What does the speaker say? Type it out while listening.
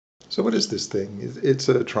So what is this thing? It's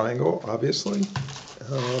a triangle, obviously.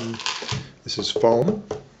 This is foam.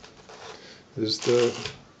 This is the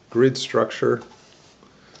grid structure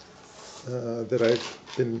that I've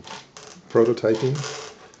been prototyping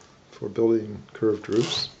for building curved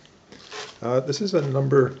roofs. This is a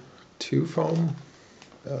number 2 foam.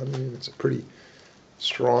 It's a pretty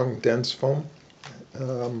strong, dense foam.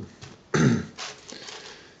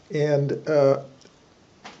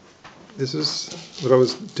 This is what I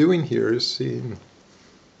was doing here, is seeing,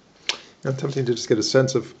 I'm attempting to just get a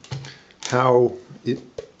sense of how,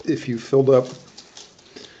 if you filled up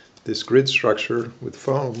this grid structure with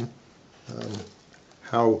foam,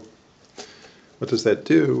 what does that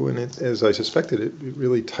do? And as I suspected, it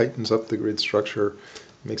really tightens up the grid structure,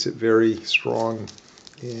 makes it very strong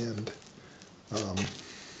and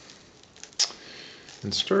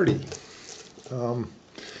sturdy.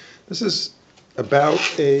 This is about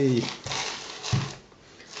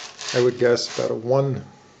I would guess about a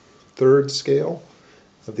 1/3 scale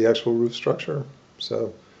of the actual roof structure.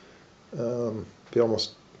 So be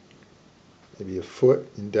almost maybe a foot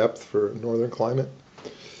in depth for a northern climate.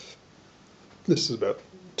 This is about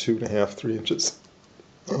 2.5, 3 inches.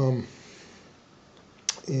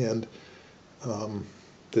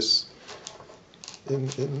 This in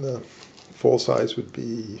the full size would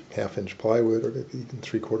be 1/2 inch plywood, or maybe even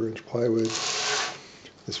 3/4 inch plywood.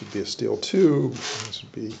 This would be a steel tube. This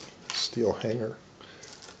would be a steel hanger.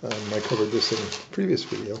 I covered this in a previous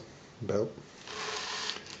video about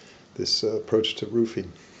this approach to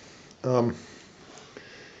roofing.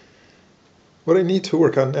 What I need to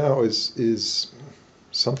work on now is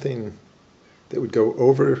something that would go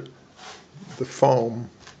over the foam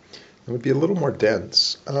and would be a little more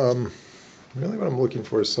dense. Really what I'm looking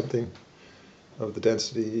for is something of the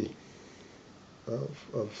density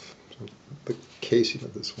of the casing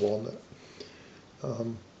of this walnut.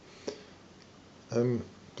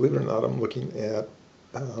 Believe it or not, I'm looking at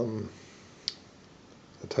a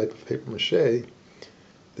type of paper mache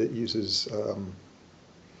that uses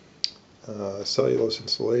cellulose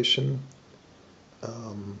insulation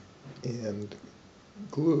and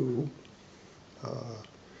glue,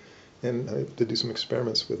 and I have to do some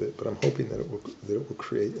experiments with it, but I'm hoping that it will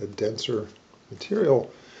create a denser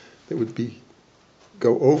material that would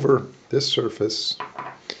go over this surface,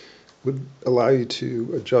 would allow you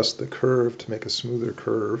to adjust the curve to make a smoother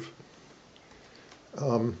curve,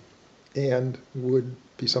 and would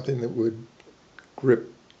be something that would grip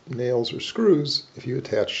nails or screws if you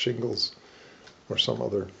attach shingles or some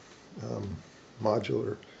other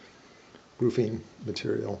modular roofing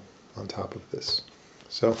material on top of this.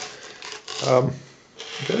 So I'm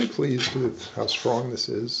very pleased with how strong this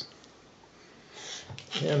is,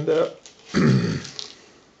 and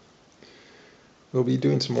we'll be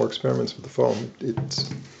doing some more experiments with the foam.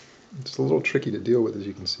 It's a little tricky to deal with. As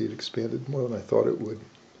you can see, it expanded more than I thought it would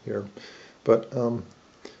here, but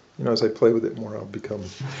as I play with it more, I'll become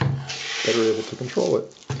better able to control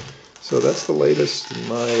it. So that's the latest in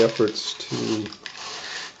my efforts to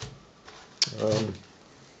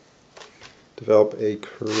develop a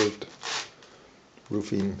curved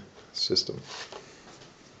roofing system.